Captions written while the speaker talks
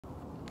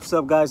What's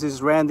up guys, this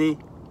is Randy.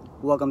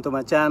 Welcome to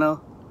my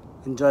channel.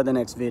 Enjoy the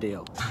next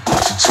video.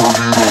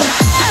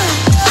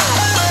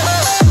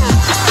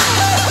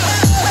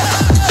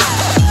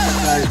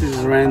 Guys, this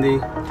is Randy.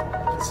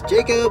 It's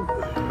Jacob.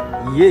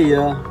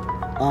 Yeah.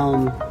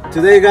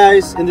 Today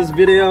guys, in this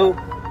video,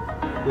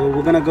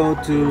 we're gonna go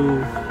to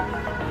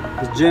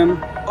the gym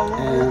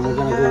and we're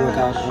gonna go work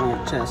out on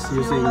our chest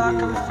using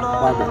the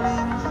barbell.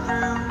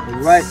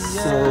 Alright,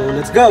 so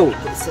let's go.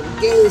 Get some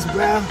gains,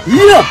 bro.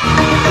 Yeah!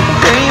 The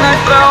pain I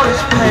felt is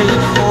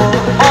paid for,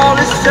 all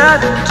is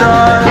said and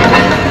done.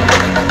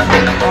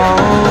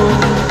 Oh,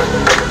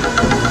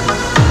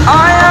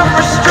 I am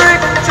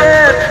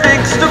restricted,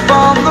 fixed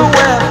upon the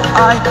web.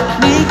 I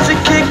need to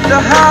kick the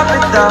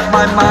habit that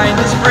my mind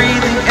is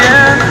breathing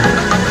in.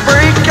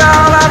 Break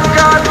out, I've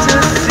got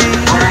to see.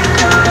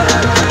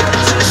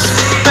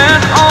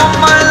 Spent all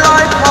my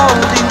life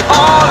holding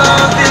all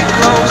of it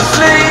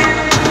closely.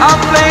 I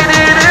played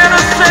it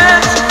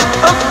innocent,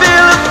 a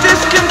feel of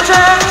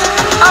discontent.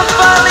 I'm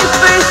finally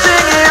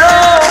facing it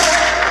all,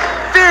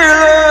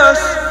 fearless.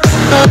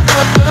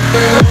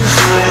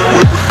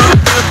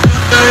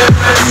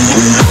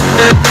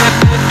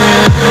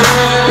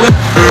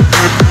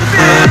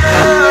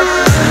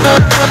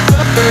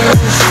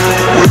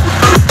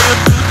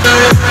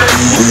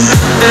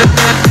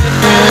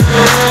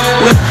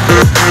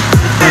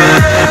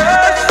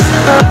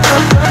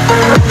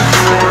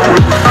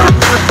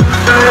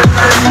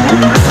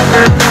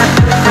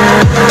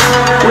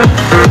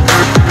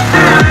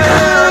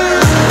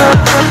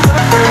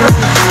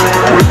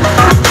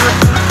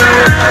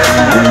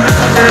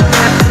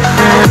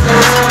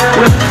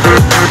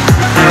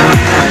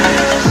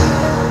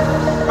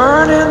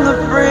 Burning the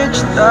bridge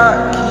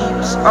that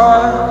keeps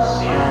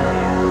us.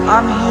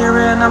 I'm here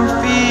and I'm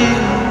fearless.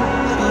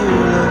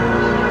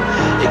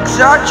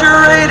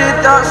 Exaggerated,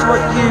 that's what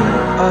you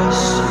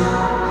assume.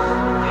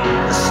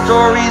 The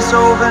story's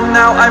over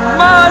now, I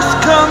must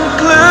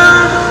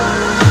conclude.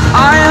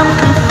 I am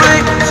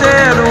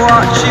conflicted,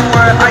 watching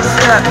where I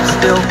step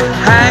still,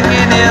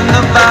 hanging in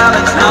the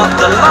balance. Not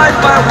the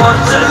life I want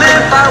to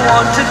live, I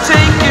want to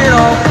take it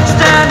all.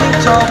 Standing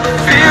tall,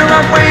 fear I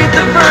weighed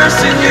the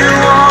person you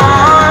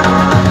are.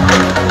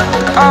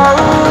 Oh,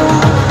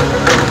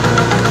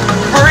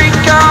 break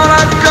out,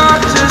 I've got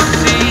to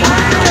see.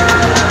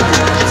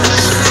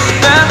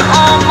 Spent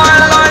all my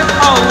life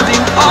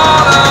holding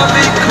all of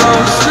it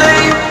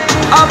closely.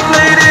 I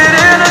played it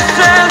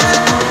innocent,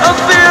 a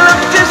feel of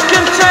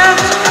discontent.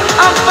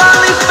 I'm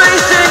finally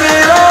facing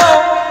it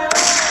all,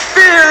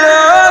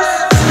 fearless.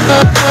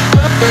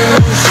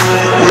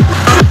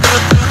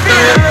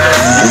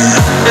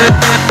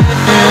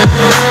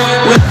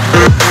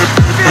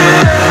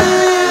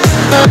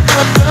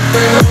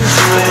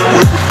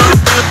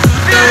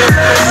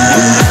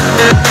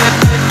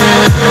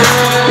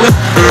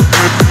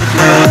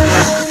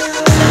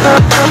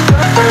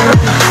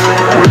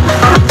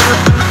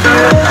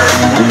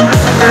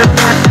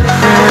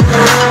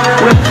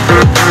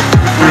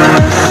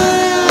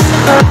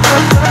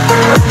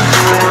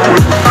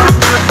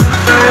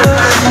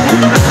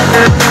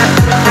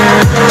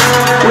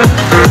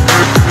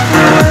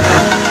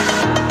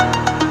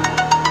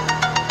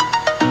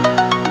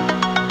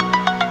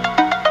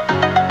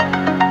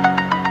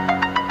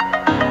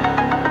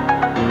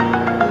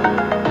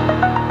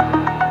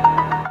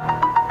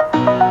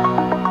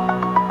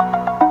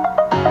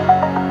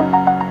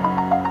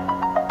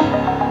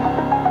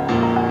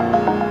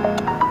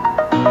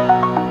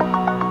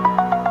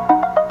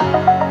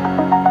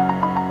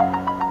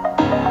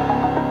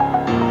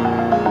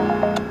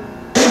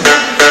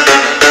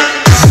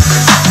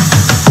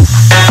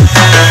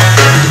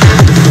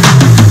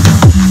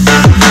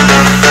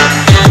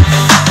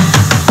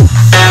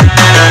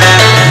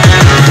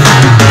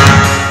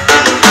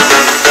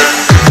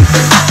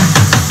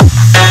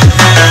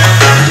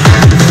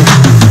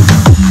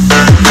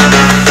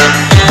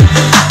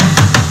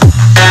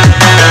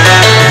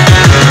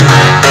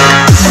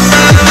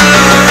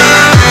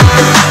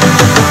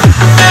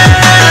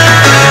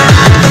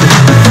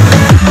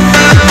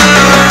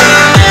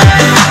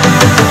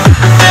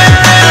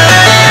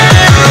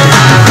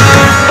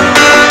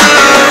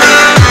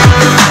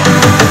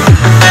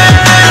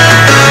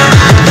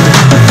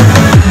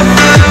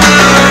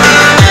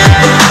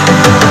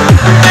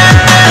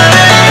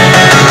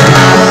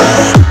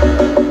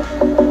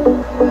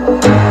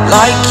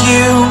 Like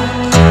you,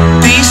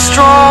 be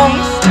strong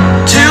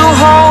to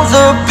hold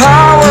the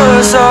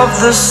powers of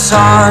the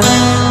sun.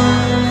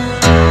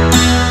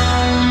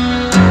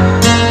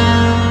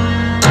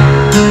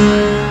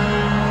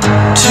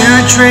 To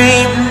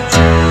dream,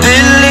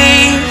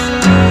 believe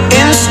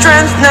in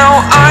strength.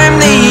 Now I'm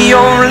the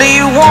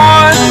only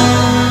one,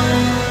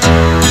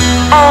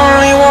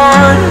 only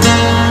one.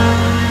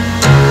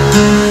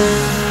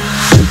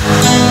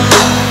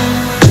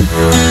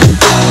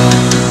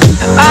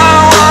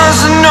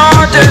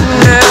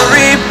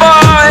 Ordinary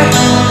boy,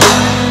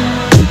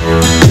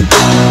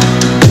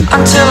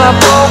 until I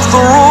broke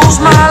the rules,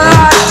 my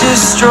life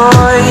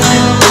destroyed,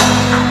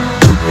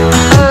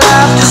 a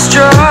life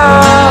destroyed.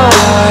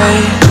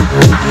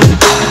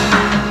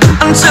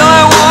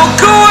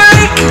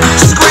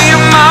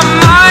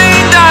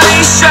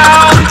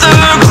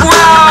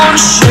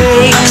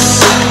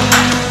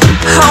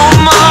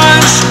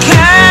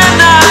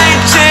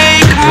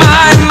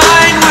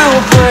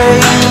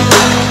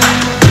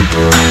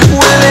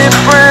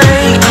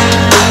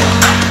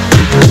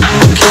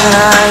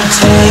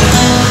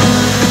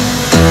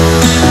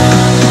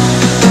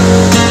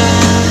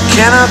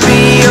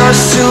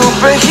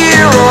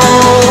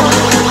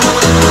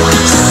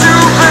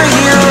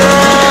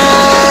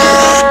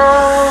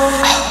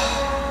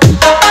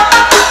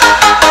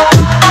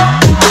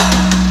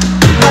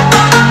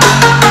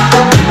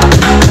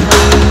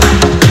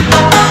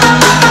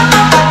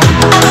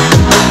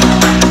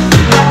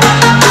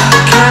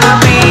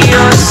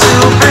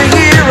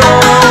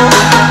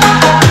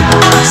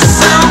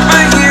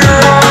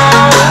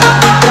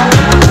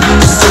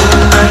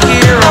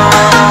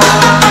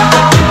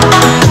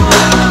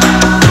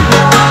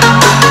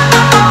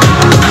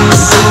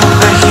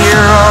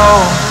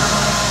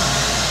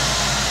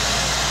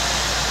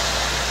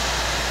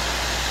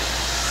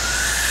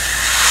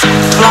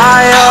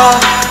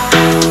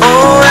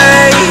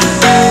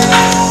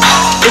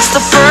 the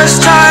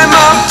first time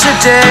of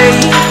today.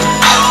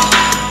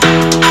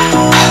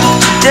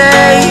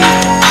 Today.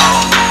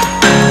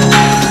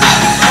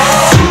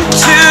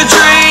 To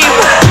dream,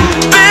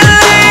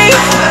 believe.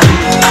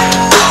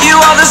 You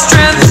are the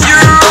strength,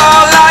 you're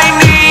all I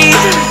need.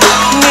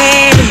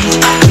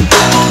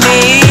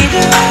 Need.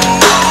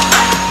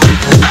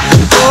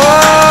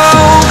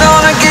 Oh,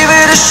 gonna give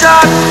it a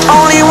shot.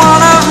 Only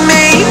one of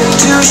me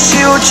to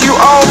shield you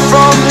all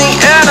from the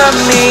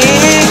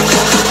enemy.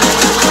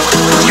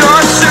 You're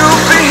a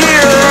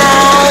superhero.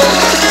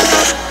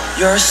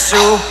 You're a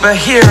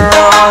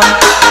superhero.